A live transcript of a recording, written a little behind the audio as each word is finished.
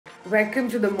Welcome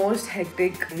to the most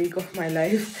hectic week of my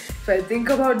life. If I think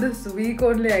about this week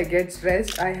only, I get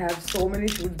stressed. I have so many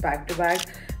shoots back to back.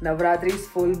 Navratri is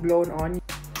full blown on.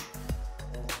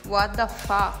 What the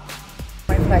fuck?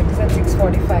 My flight is at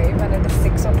 6:45 and it is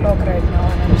 6 o'clock right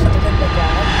now and I'm still in the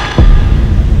cab.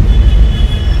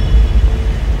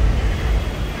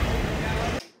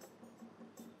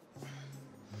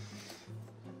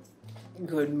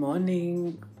 Good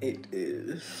morning. It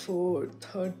is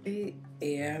 4:30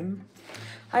 a.m.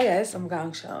 Hi guys, I'm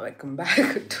Gangsha. Welcome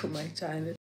back to my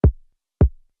channel.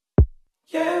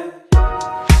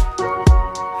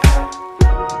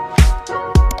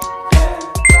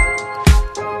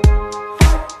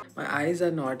 My eyes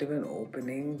are not even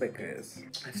opening because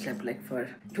I've slept like for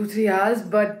 2-3 hours.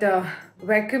 But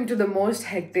welcome to the most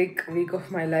hectic week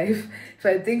of my life. If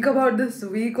I think about this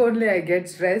week only, I get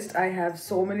stressed. I have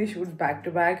so many shoots back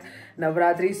to back.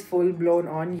 Navratri is full blown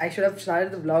on. I should have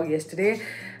started the vlog yesterday,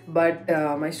 but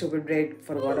my stupid brain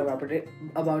forgot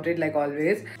about it like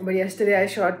always. But yesterday I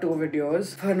shot 2 videos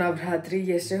for Navratri.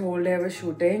 Yesterday whole day I was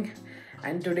shooting.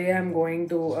 And today I'm going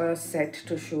to a set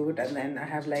to shoot, and then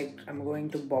I'm going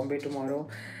to Bombay tomorrow.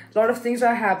 A lot of things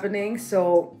are happening, so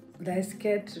let's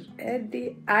get ready.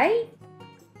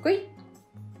 Quick.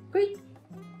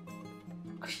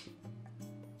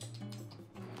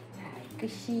 Hi,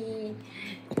 Kushi.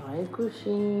 Hi,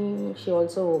 Kushi. She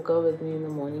also woke up with me in the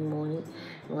morning.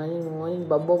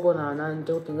 Babbo banana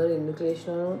into finger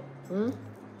indication.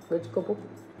 Which couple?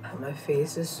 My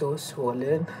face is so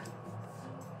swollen.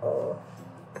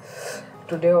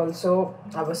 Today also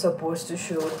I was supposed to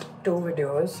shoot 2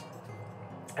 videos.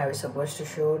 I was supposed to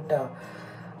shoot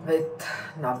with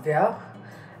Navya,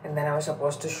 and then I was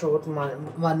supposed to shoot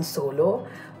one solo,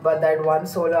 but that one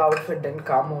solo outfit didn't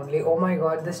come only. Oh my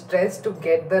god, the stress to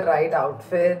get the right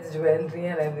outfits, jewelry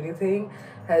and everything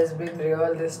has been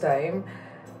real this time.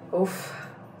 Oof.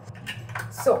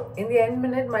 So in the end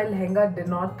minute, my lehenga did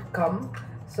not come.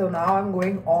 So now I'm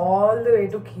going all the way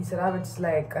to Khisara, which is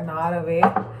like an hour away,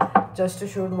 just to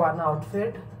shoot one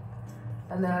outfit.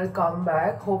 And then I'll come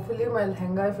back. Hopefully my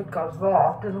lehenga, if it comes by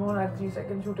afternoon, at least I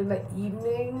can shoot in the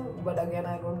evening. But again,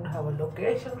 I don't have a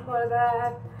location for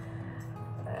that.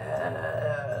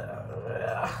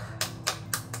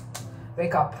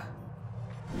 Wake up.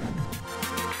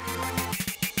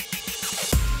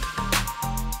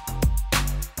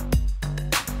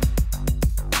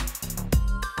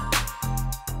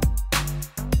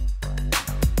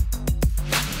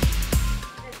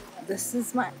 This is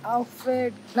my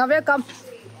outfit. Navya, come.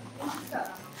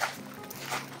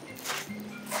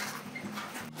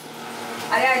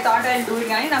 I thought I'll do it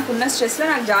కానీ నాకున్న stress లో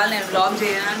నాకు జాలి నేను blog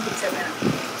చేయను అని fix అయిపోయాను.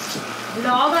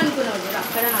 Blog అనుకున్నావు మీరు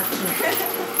అక్కడ నచ్చింది.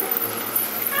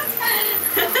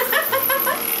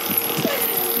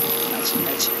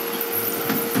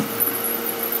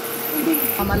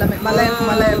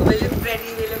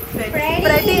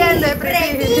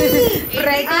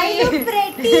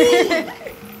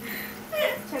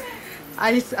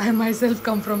 I myself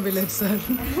come from village, sir.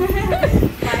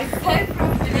 Myself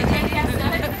from village area,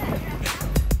 sir.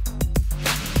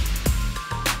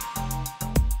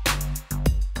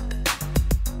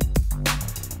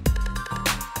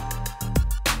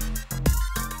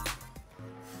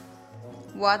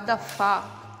 What the fuck?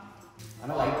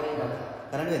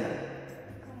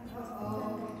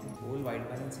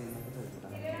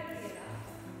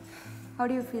 How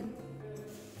do you feel?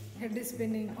 Head is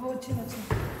spinning. Oh, chino.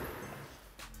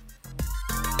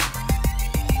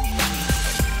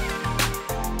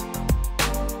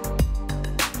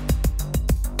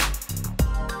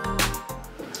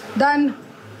 Done.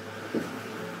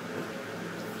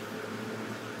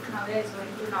 Navya is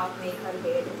going to now make her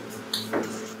bed.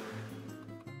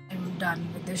 I'm done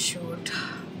with the shoot.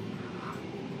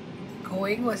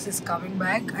 Going versus coming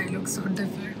back, I look so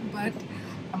different, but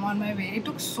I'm on my way. It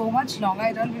took so much longer.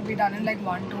 I thought we'd be done in like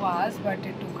 1-2 hours, but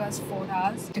it took us 4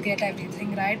 hours to get everything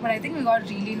right. But I think we got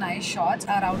really nice shots.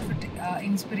 Our outfit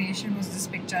inspiration was this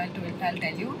picture. I'll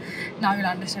tell you. Now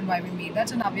you'll understand why we made that.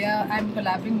 So Navya, I'm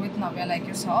collaborating with Navya like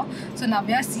you saw. So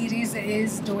Navya's series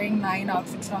is doing 9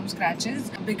 outfits from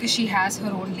scratches because she has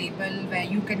her own label where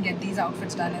you can get these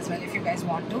outfits done as well if you guys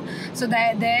want to. So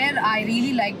there I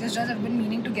really like this dress. I've been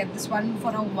meaning to get this one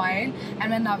for a while, and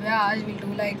when Navya asked, we'll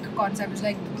do like concepts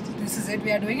like this is it,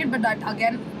 we are doing it. But that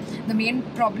again, the main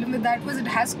problem with that was it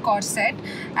has corset,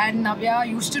 and Navya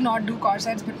used to not do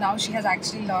corsets, but now she has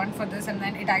actually learned for this, and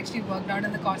then it actually worked out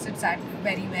and the corset sat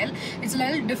very well. It's a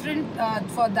little different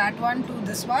for that one to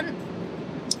this one,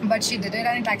 but she did it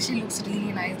and it actually looks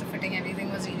really nice. The fitting,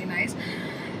 everything was really nice.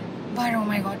 But oh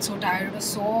my god, so tired. It was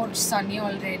so sunny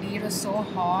already. It was so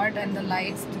hot, and the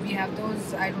lights, we have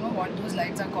those, I don't know what those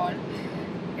lights are called.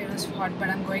 It was hot, but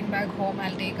I'm going back home.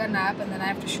 I'll take a nap and then I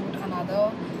have to shoot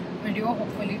another video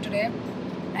hopefully today.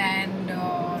 And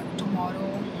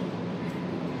tomorrow,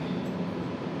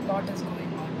 lot is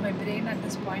going on. My brain at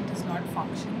this point is not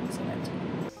functioning, so that's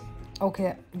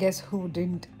okay. Guess who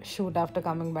didn't shoot after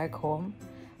coming back home?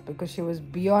 Because she was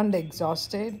beyond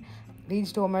exhausted.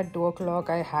 Reached home at 2 o'clock.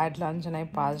 I had lunch and I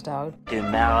passed out.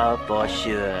 Tomorrow for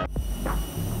sure.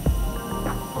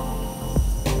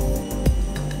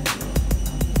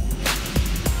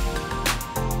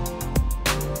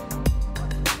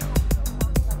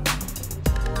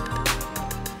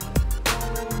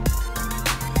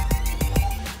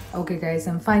 Okay guys,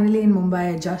 I'm finally in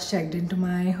Mumbai. I just checked into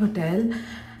my hotel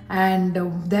and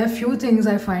there are few things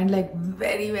I find like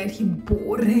very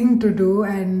boring to do,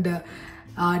 and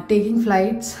taking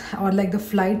flights or like the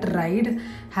flight ride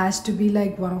has to be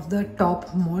like one of the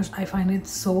top most. I find it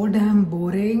so damn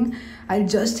boring. I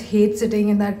just hate sitting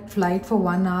in that flight for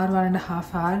 1 hour,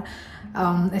 1.5 hours.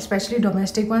 Especially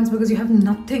domestic ones, because you have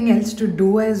nothing else to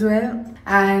do as well.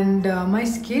 And my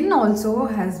skin also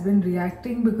has been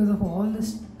reacting because of all the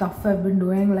stuff I've been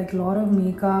doing, like a lot of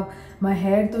makeup. My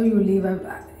hair, though you leave,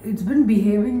 it's been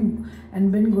behaving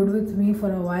and been good with me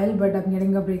for a while, but I'm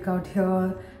getting a breakout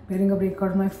here, getting a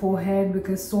breakout on my forehead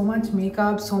because so much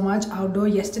makeup, so much outdoor.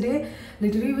 Yesterday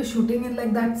literally was shooting in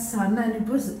like that sun and it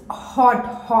was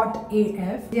hot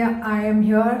AF. Yeah, I am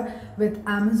here with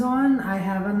Amazon. I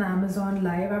have an Amazon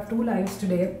live. I have 2 lives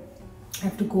today. I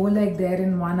have to go like there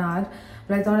in 1 hour,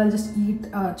 but I thought I'll just eat,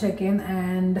 check in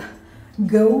and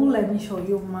go. Let me show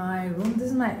you my room.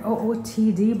 This is my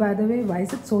OOTD, by the way. Why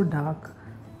is it so dark?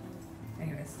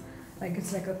 Anyways, like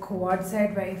it's like a quad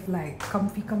set, very like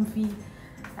comfy.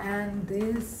 And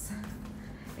this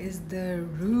is the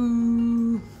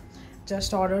room.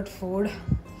 Just ordered food.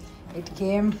 It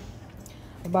came.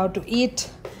 About to eat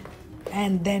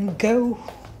and then go.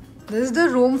 This is the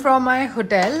room from my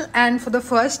hotel, and for the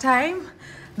first time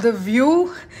the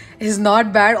view is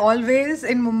not bad. Always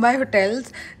in Mumbai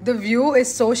hotels the view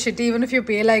is so shitty, even if you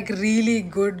pay like really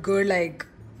good like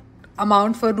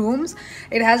amount for rooms.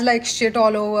 It has like shit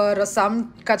all over or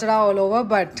some kachra all over,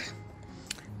 but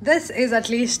this is at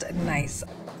least nice.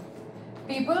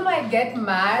 People might get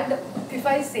mad if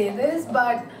I say this,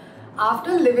 but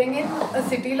after living in a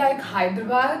city like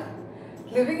Hyderabad,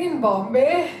 living in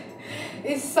Bombay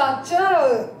is such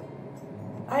a...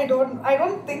 I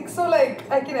don't think so. Like,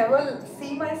 I can ever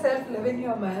see myself living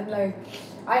here, man. Like,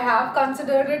 I have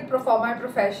considered it for my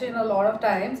profession a lot of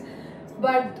times,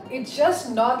 but it's just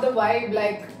not the vibe.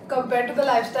 Like, compared to the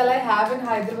lifestyle I have in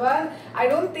Hyderabad, I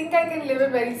don't think I can live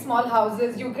in very small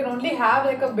houses. You can only have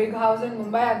like a big house in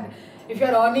Mumbai, and if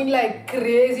you're earning like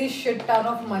crazy shit ton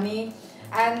of money,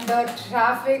 and the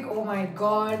traffic, oh my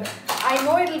god. I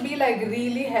know it'll be like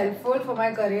really helpful for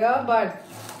my career, but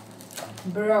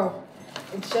bro,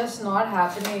 it's just not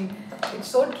happening. It's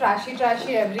so trashy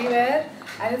everywhere,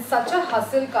 and it's such a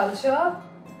hustle culture.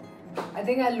 I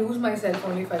think I'll lose myself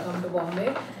only if I come to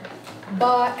Bombay.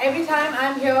 But every time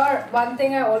I'm here, one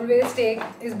thing I always take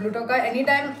is Blue Tokai.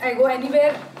 Anytime I go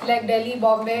anywhere like Delhi,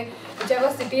 Bombay, whichever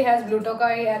city has Blue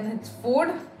Tokai and its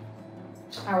food,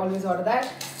 I always order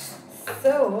that.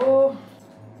 So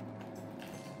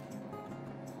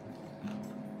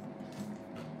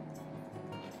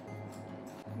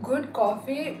good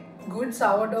coffee, good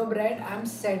sourdough bread. I'm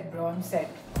set, bro. I'm set.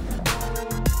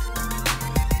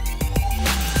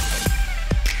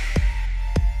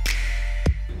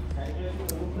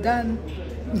 Done.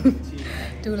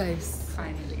 2 lives.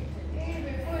 Finally.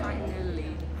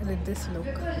 With this look.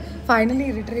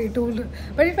 Finally returned.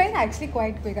 But it went actually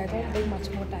quite quick. I thought it would take much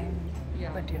more time.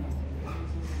 Yeah. But you know.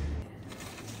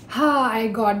 I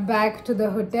got back to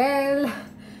the hotel.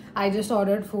 I just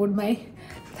ordered food. My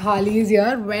thali is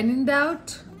here. When in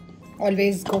doubt,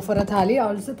 always go for a thali.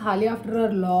 Also, thali after a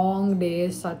long day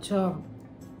is such a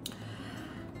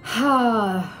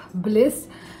bliss.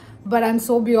 But I'm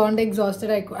so beyond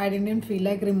exhausted. I didn't even feel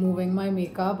like removing my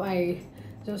makeup. I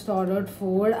just ordered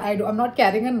food. I'm not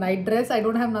carrying a night dress. I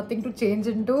don't have nothing to change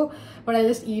into. But I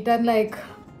just eat and like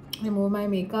remove my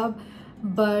makeup.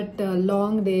 But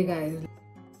long day, guys.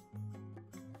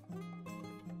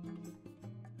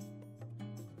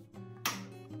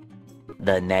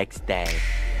 The next day.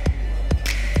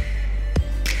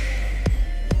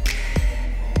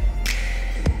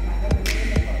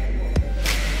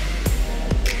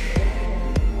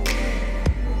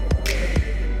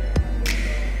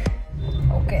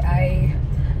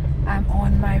 I'm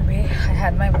on my way.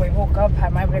 I woke up,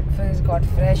 had my breakfast, got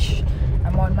fresh,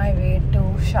 I'm on my way to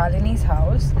Shalini's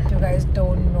house. If you guys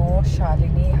don't know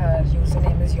Shalini, her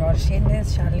username is Yorshin.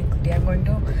 Is Shalini Kuti. I'm going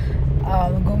to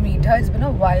go meet her. It's been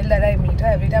a while that I meet her.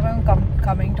 Every time I'm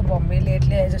coming to Bombay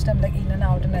lately, I'm like in and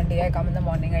out in a day. I come in the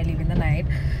morning, I leave in the night.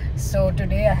 So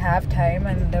today I have time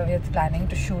and we're planning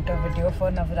to shoot a video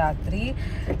for Navratri.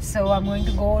 So I'm going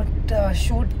to go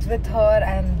shoot with her,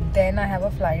 and then I have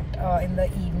a flight in the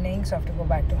evening, so I have to go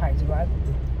back to Hyderabad.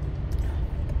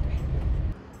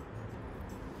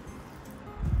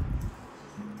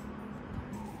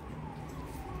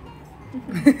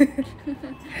 Hi.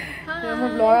 I'm a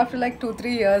vlog after like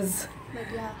 2-3 years. But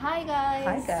yeah, hi guys.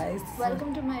 Hi guys.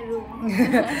 Welcome to my room.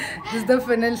 This is the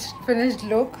finished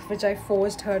look which I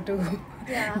forced her to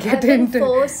get I've been into.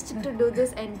 forced to do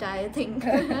this entire thing.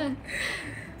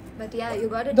 But yeah, you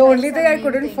got to. The only thing I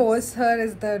couldn't force her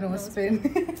is the nose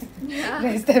pin. Yeah.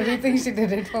 Rest everything she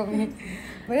did it for me.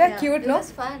 But yeah, cute, it no?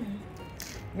 was fun.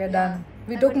 We're done.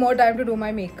 We took more time to do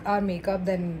our makeup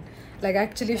than like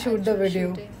actually shoot the video.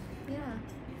 Shooting. Yeah.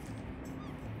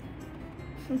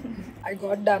 I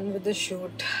got done with the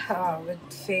shoot with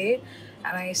Faye,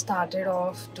 and I started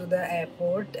off to the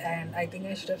airport, and I think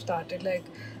I should have started like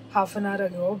half an hour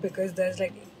ago because there's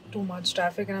like too much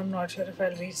traffic and I'm not sure if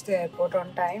I'll reach the airport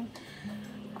on time.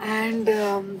 And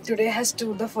today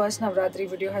the first Navratri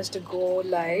video has to go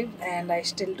live, and I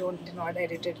still did not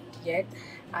edit it yet.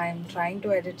 I'm trying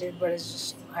to edit it, but it's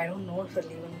just, I don't know if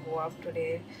it'll even go up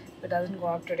today. If it doesn't go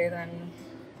up today, then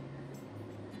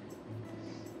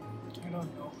I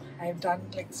don't know. I've done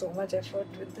like so much effort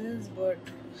with this, but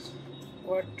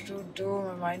what to do?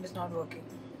 My mind is not working.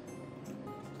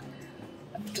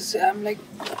 I'm like,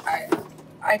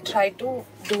 I try to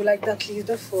do like at least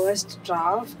the first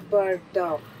draft, but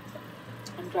I'm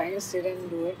trying to sit and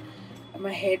do it. And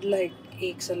my head like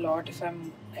aches a lot if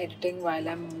I'm editing while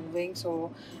I'm moving,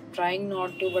 so trying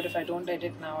not to. But if I don't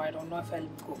edit now, I don't know if I'll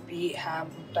have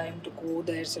time to go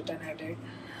there, sit and edit.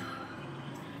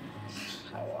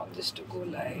 I want this to go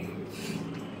live.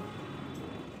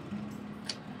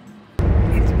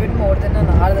 It's been more than an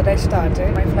hour that I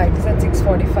started. My flight is at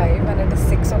 6:45 and it is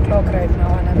 6 o'clock right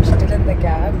now, and I'm still in the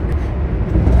cab.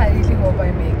 I really hope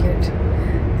I make it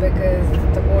because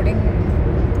the boarding,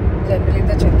 generally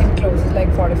the check-in closes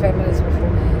like 45 minutes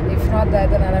before. If not that,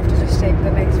 then I'll have to just take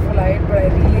the next flight, but I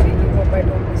really hope I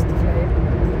don't miss the flight.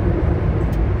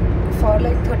 For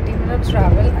like 30 minutes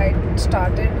travel, I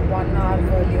started 1 hour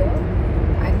earlier,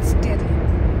 and still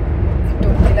it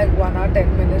took me like 1 hour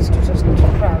 10 minutes to just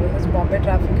travel. This Bombay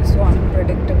traffic is so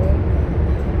unpredictable.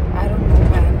 I don't know,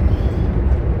 man.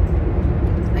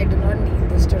 I do not need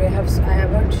this today. I have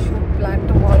a shoot planned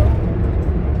tomorrow.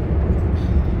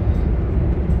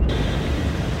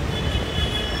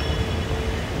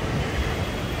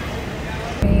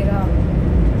 मेरा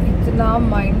इतना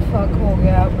mind fuck हो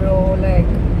गया, bro.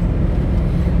 Like,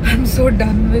 I'm so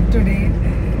done with today.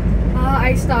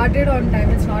 I started on time.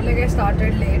 It's not like I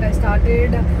started late. I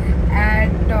started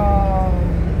at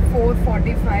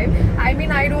 4:45. I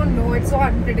mean, I don't know. It's so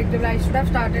unpredictable. I should have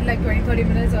started like 20-30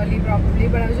 minutes early probably,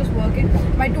 but I was just working.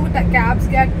 My two cabs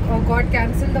got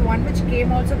cancelled. The one which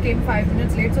came also came 5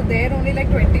 minutes late. So there only like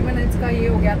 20 minutes ka ye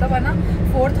ho gaya tha. Vana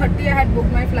 4:30 I had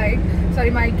booked my flight.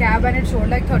 Sorry, my cab, and it showed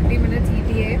like 30 minutes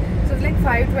ETA. So it's like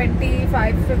 5:20,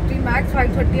 5:50, max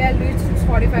 5:30. I'll reach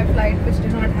 6:45 flight, which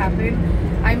did not happen.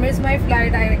 I missed my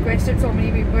flight. I requested so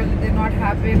many people, it did not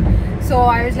happen. So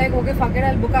I was like, okay, fuck it,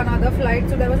 I'll book another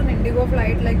flight. So there was an Indigo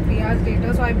flight like 3 hours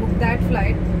later, so I booked that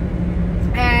flight.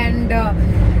 And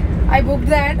I booked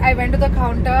that. I went to the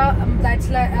counter. That's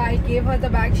like, I gave her the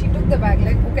bag. She took the bag.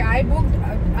 Like, okay, I booked.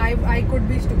 I could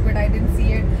be stupid. I didn't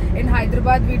see it. In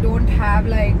Hyderabad, we don't have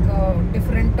like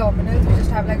different terminals. We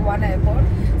just have like one airport.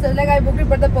 So like I booked it,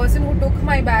 but the person who took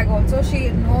my bag also, she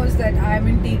knows that I'm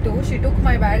in T2. She took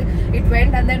my bag. It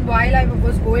went, and then while I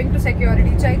was going to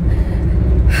security check,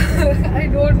 I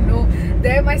don't know.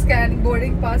 There my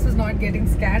boarding pass was not getting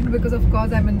scanned because of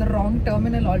course I'm in the wrong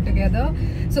terminal altogether.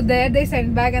 So there they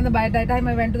sent back, and by that time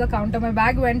I went to the counter, my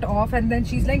bag went off, and then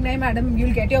she's like, "Nahi madam,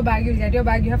 you'll get your bag,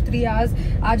 you have 3 hours,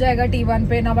 aa jayega T1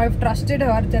 pe." Now I've trusted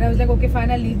her. Then I was like, okay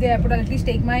fine, I'll leave the airport, I'll at least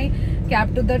take my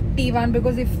cab to the T1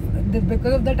 because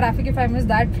because of the traffic, if I miss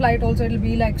that flight also, it'll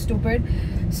be like stupid.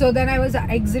 So then I was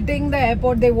exiting the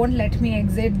airport. They won't let me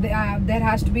exit. There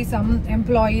has to be some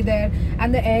employee there,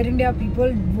 and the Air India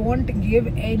people won't give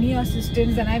any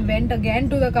assistance. And I went again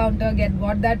to the counter,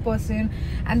 got that person,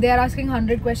 and they are asking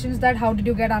 100 questions that how did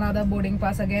you get another boarding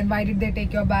pass again? Why did they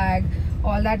take your bag?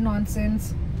 All that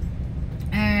nonsense.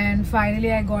 And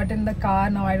finally I got in the car.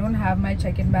 Now I don't have my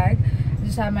check-in bag,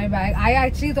 Just have my bag. I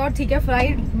actually thought,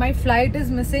 okay, my flight is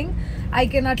missing. I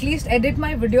can at least edit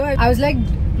my video. I was like,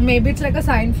 maybe it's like a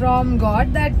sign from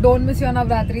God that don't miss your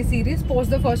Navratri series. Post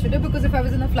the first video, because if I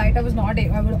was in a flight, I would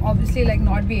obviously like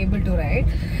not be able to, right?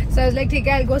 So I was like,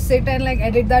 okay, I'll go sit and like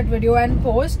edit that video and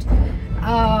post.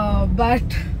 But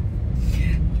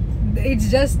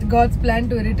it's just God's plan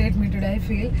to irritate me today, I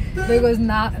feel, because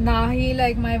nahi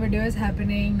like my video is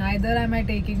happening, neither am I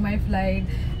taking my flight.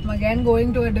 I'm again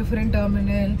going to a different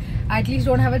terminal. I at least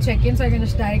don't have a check-in, so I can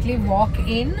just directly walk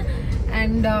in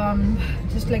and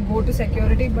just like go to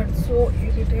security. But it's so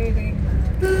irritating.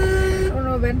 I don't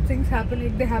know, when things happen,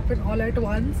 like they happen all at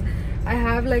once. I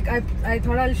have like I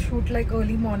thought I'll shoot like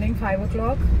early morning, 5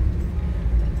 o'clock.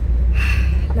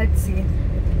 Let's see.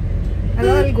 I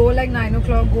thought I'll go like 9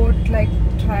 o'clock, go like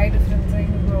try different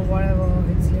things or whatever.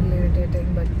 It's a little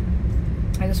irritating, but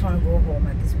I just want to go home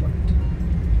at this point.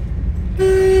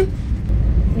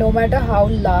 No matter how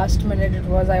last minute it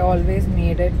was, I always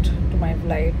made it to my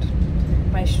flight.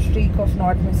 My streak of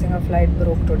not missing a flight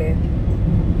broke today.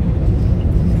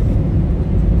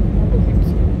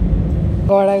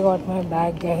 God, I got my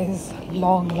bag, guys.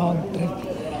 Long trip.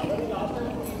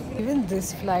 Even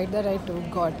this flight that I took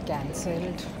got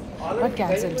cancelled. Not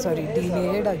cancelled, sorry,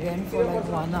 delayed again for like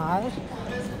 1 hour.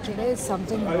 Today is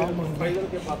something wrong only.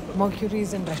 Mercury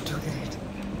is in retrograde.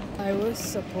 I was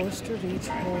supposed to reach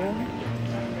home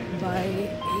by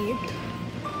 8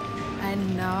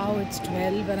 and now it's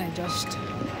 12 and I just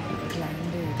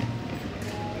landed.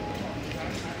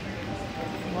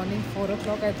 Morning 4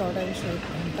 o'clock, I thought I would shoot.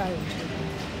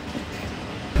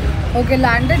 Okay,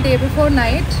 landed day before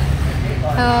night.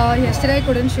 Yesterday I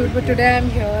couldn't shoot, but today I'm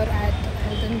here at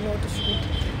to shoot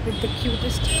with the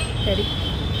cutest teddy.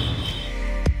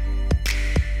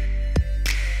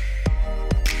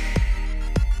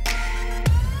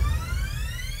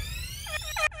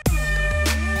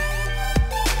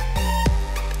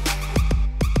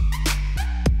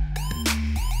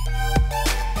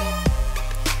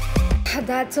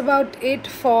 That's about it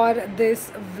for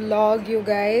this vlog, you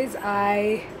guys.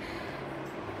 I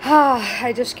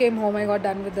just came home. I got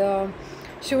done with the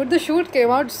shoot. The shoot came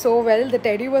out so well. The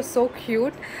teddy was so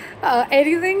cute.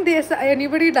 Anything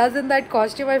anybody does in that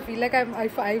costume, I feel like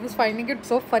I was finding it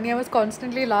so funny. I was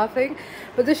constantly laughing.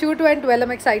 But the shoot went well.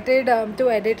 I'm excited to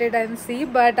edit it and see.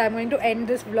 But I'm going to end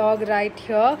this vlog right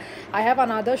here. I have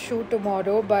another shoot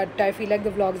tomorrow, but I feel like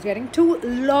the vlog is getting too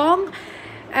long.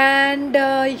 And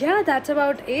yeah, that's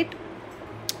about it.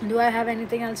 Do I have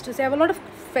anything else to say? I have a lot of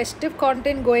festive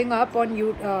content going up on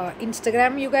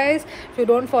Instagram, you guys. If you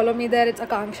don't follow me there, it's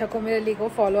Akanksha ko mere liye go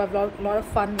follow. I have a lot of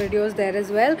fun videos there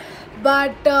as well.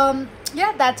 But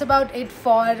yeah, that's about it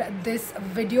for this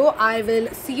video. I will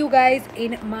see you guys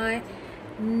in my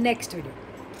next video.